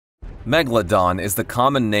Megalodon is the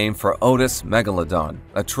common name for Otodus megalodon,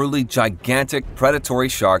 a truly gigantic predatory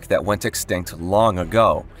shark that went extinct long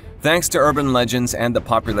ago. Thanks to urban legends and the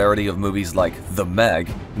popularity of movies like The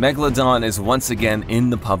Meg, Megalodon is once again in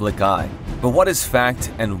the public eye. But what is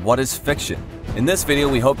fact and what is fiction? In this video,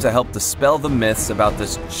 we hope to help dispel the myths about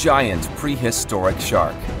this giant prehistoric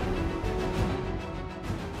shark.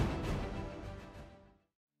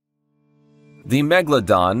 The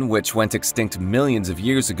Megalodon, which went extinct millions of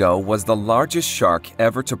years ago, was the largest shark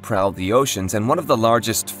ever to prowl the oceans and one of the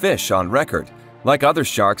largest fish on record. Like other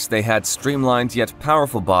sharks, they had streamlined yet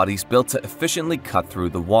powerful bodies built to efficiently cut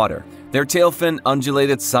through the water. Their tail fin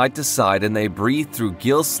undulated side to side and they breathed through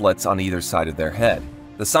gill slits on either side of their head.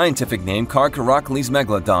 The scientific name Carcharocles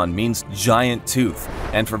megalodon means giant tooth,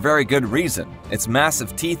 and for very good reason. Its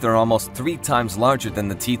massive teeth are almost 3 times larger than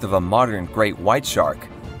the teeth of a modern great white shark.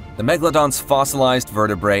 The Megalodon's fossilized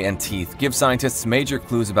vertebrae and teeth give scientists major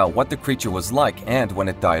clues about what the creature was like and when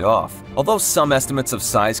it died off, although some estimates of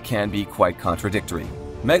size can be quite contradictory.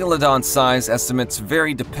 Megalodon size estimates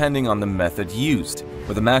vary depending on the method used,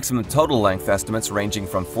 with the maximum total length estimates ranging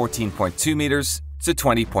from 14.2 meters to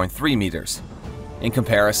 20.3 meters. In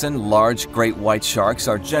comparison, large great white sharks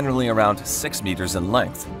are generally around 6 meters in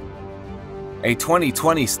length. A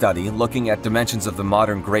 2020 study looking at dimensions of the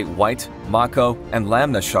modern great white, mako, and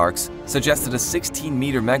Lamna sharks suggested a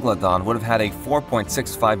 16-meter megalodon would have had a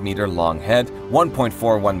 4.65-meter long head,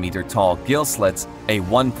 1.41-meter tall gill slits, a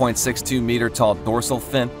 1.62-meter tall dorsal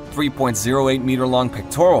fin, 3.08-meter long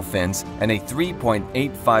pectoral fins, and a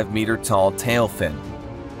 3.85-meter tall tail fin.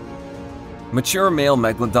 Mature male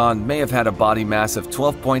Megalodon may have had a body mass of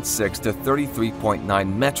 12.6 to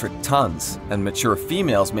 33.9 metric tons, and mature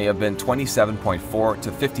females may have been 27.4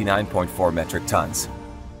 to 59.4 metric tons.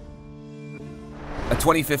 A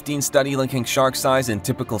 2015 study linking shark size and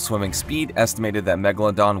typical swimming speed estimated that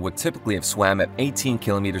Megalodon would typically have swam at 18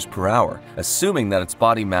 kilometers per hour, assuming that its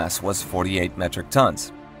body mass was 48 metric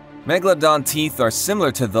tons. Megalodon teeth are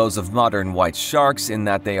similar to those of modern white sharks in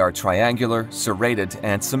that they are triangular, serrated,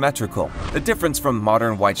 and symmetrical. The difference from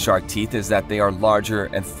modern white shark teeth is that they are larger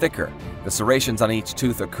and thicker. The serrations on each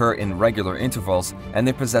tooth occur in regular intervals, and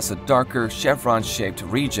they possess a darker, chevron-shaped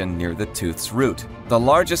region near the tooth's root. The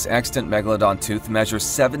largest extant Megalodon tooth measures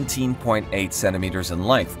 17.8 centimeters in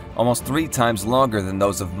length, almost 3 times longer than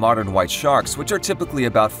those of modern white sharks, which are typically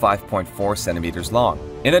about 5.4 centimeters long.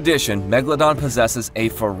 In addition, Megalodon possesses a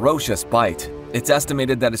ferocious bite. It's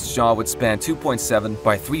estimated that its jaw would span 2.7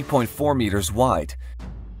 by 3.4 meters wide,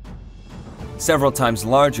 several times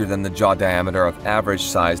larger than the jaw diameter of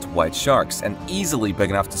average-sized white sharks, and easily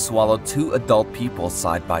big enough to swallow 2 adult people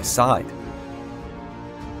side by side.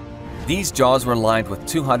 These jaws were lined with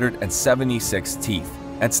 276 teeth,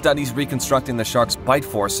 and studies reconstructing the shark's bite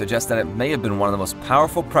force suggest that it may have been one of the most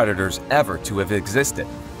powerful predators ever to have existed.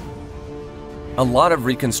 A lot of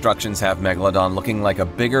reconstructions have Megalodon looking like a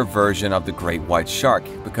bigger version of the great white shark,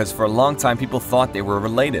 because for a long time people thought they were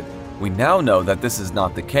related. We now know that this is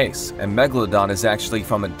not the case, and Megalodon is actually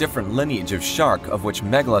from a different lineage of shark of which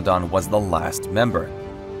Megalodon was the last member.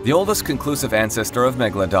 The oldest conclusive ancestor of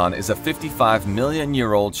Megalodon is a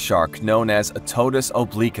 55-million-year-old shark known as Otodus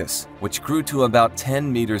obliquus, which grew to about 10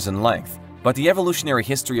 meters in length. But the evolutionary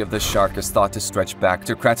history of this shark is thought to stretch back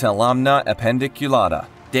to Lamna appendiculata,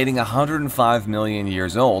 dating 105 million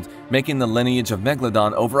years old, making the lineage of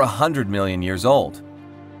Megalodon over 100 million years old.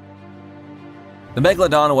 The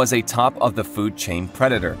Megalodon was a top-of-the-food chain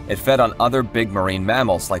predator. It fed on other big marine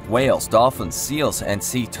mammals like whales, dolphins, seals, and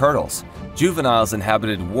sea turtles. Juveniles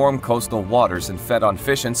inhabited warm coastal waters and fed on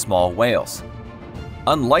fish and small whales.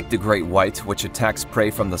 Unlike the great white, which attacks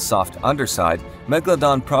prey from the soft underside,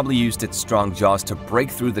 Megalodon probably used its strong jaws to break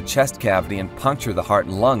through the chest cavity and puncture the heart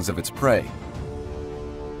and lungs of its prey.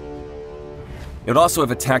 It would also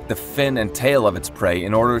have attacked the fin and tail of its prey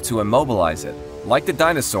in order to immobilize it. Like the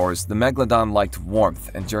dinosaurs, the Megalodon liked warmth,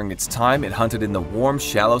 and during its time it hunted in the warm,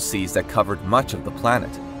 shallow seas that covered much of the planet.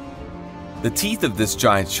 The teeth of this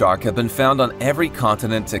giant shark have been found on every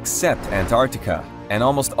continent except Antarctica, and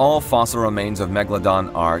almost all fossil remains of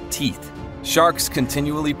Megalodon are teeth. Sharks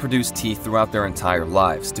continually produce teeth throughout their entire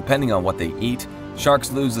lives. Depending on what they eat, sharks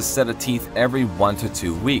lose a set of teeth every 1 to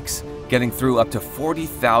 2 weeks, getting through up to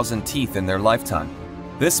 40,000 teeth in their lifetime.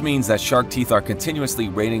 This means that shark teeth are continuously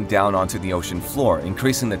raining down onto the ocean floor,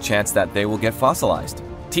 increasing the chance that they will get fossilized.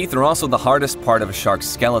 Teeth are also the hardest part of a shark's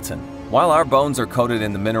skeleton. While our bones are coated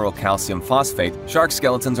in the mineral calcium phosphate, shark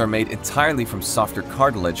skeletons are made entirely from softer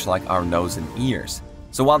cartilage like our nose and ears.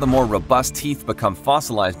 So while the more robust teeth become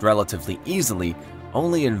fossilized relatively easily,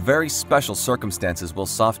 Only in very special circumstances will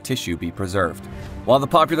soft tissue be preserved. While the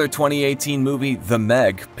popular 2018 movie The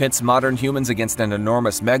Meg pits modern humans against an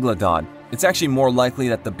enormous megalodon, it's actually more likely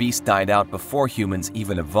that the beast died out before humans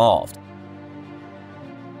even evolved.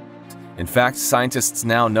 In fact, scientists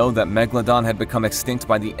now know that Megalodon had become extinct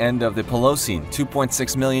by the end of the Pliocene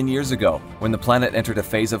 2.6 million years ago, when the planet entered a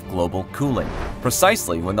phase of global cooling.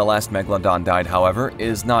 Precisely when the last Megalodon died, however,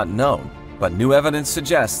 is not known, but new evidence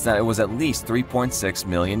suggests that it was at least 3.6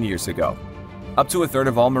 million years ago. Up to a third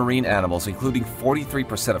of all marine animals, including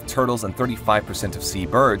 43% of turtles and 35% of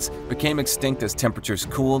seabirds, became extinct as temperatures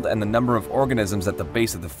cooled and the number of organisms at the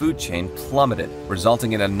base of the food chain plummeted,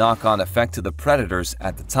 resulting in a knock-on effect to the predators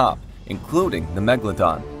at the top, including the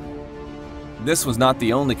Megalodon. This was not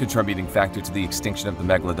the only contributing factor to the extinction of the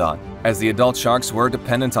Megalodon. As the adult sharks were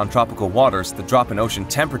dependent on tropical waters, the drop in ocean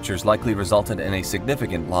temperatures likely resulted in a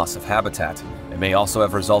significant loss of habitat. It may also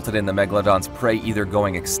have resulted in the Megalodon's prey either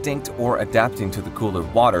going extinct or adapting to the cooler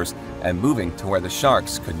waters and moving to where the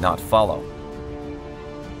sharks could not follow.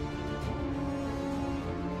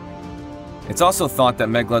 It's also thought that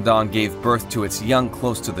Megalodon gave birth to its young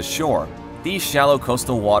close to the shore. These shallow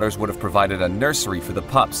coastal waters would have provided a nursery for the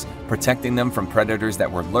pups, protecting them from predators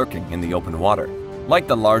that were lurking in the open water, like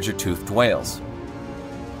the larger toothed whales.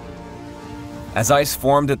 As ice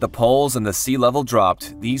formed at the poles and the sea level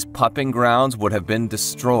dropped, these pupping grounds would have been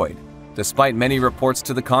destroyed. Despite many reports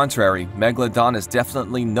to the contrary, Megalodon is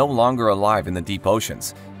definitely no longer alive in the deep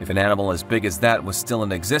oceans. If an animal as big as that was still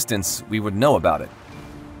in existence, we would know about it.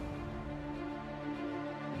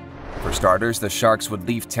 For starters, the sharks would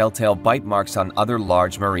leave telltale bite marks on other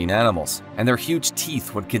large marine animals, and their huge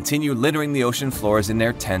teeth would continue littering the ocean floors in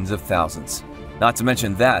their tens of thousands. Not to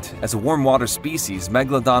mention that, as a warm water species,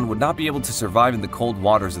 Megalodon would not be able to survive in the cold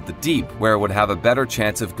waters of the deep, where it would have a better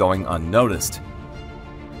chance of going unnoticed.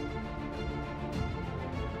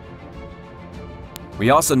 We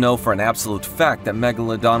also know for an absolute fact that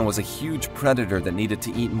Megalodon was a huge predator that needed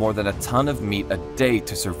to eat more than a ton of meat a day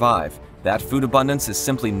to survive. That food abundance is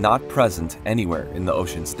simply not present anywhere in the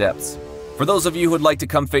ocean's depths. For those of you who would like to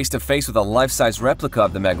come face to face with a life-size replica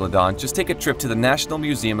of the Megalodon, just take a trip to the National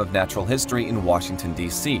Museum of Natural History in Washington,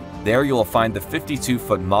 D.C. There you will find the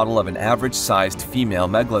 52-foot model of an average-sized female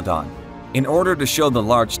Megalodon. In order to show the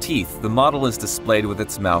large teeth, the model is displayed with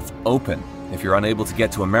its mouth open. If you're unable to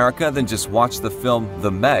get to America, then just watch the film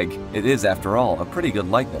The Meg. It is, after all, a pretty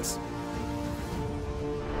good likeness.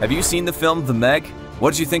 Have you seen the film The Meg?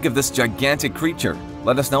 What did you think of this gigantic creature?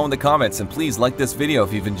 Let us know in the comments, and please like this video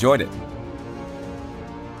if you've enjoyed it.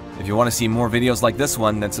 If you want to see more videos like this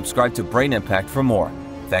one, then subscribe to Brain Impact for more.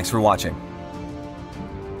 Thanks for watching.